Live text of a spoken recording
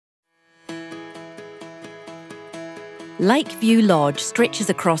Lakeview Lodge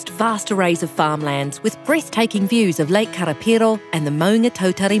stretches across vast arrays of farmlands with breathtaking views of Lake Karapiro and the Maunga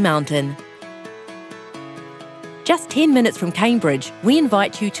Tautari Mountain. Just 10 minutes from Cambridge, we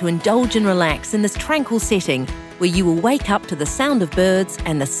invite you to indulge and relax in this tranquil setting where you will wake up to the sound of birds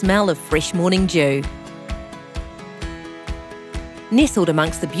and the smell of fresh morning dew. Nestled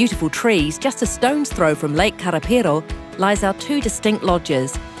amongst the beautiful trees just a stone's throw from Lake Karapiro lies our two distinct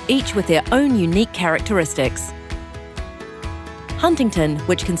lodges, each with their own unique characteristics. Huntington,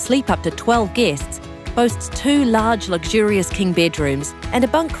 which can sleep up to 12 guests, boasts two large luxurious king bedrooms and a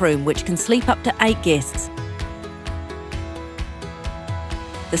bunk room which can sleep up to 8 guests.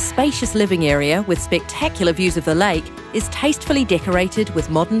 The spacious living area with spectacular views of the lake is tastefully decorated with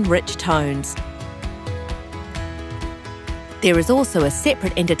modern rich tones. There is also a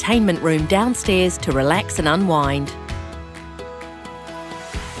separate entertainment room downstairs to relax and unwind.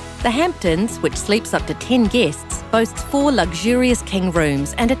 The Hamptons, which sleeps up to 10 guests, boasts 4 luxurious king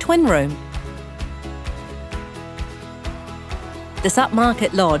rooms and a twin room. This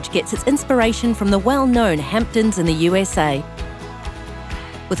upmarket lodge gets its inspiration from the well-known Hamptons in the USA,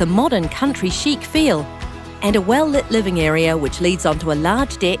 with a modern country chic feel and a well-lit living area which leads onto a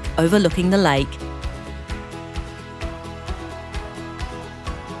large deck overlooking the lake.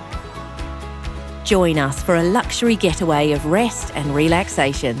 Join us for a luxury getaway of rest and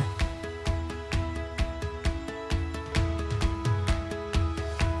relaxation.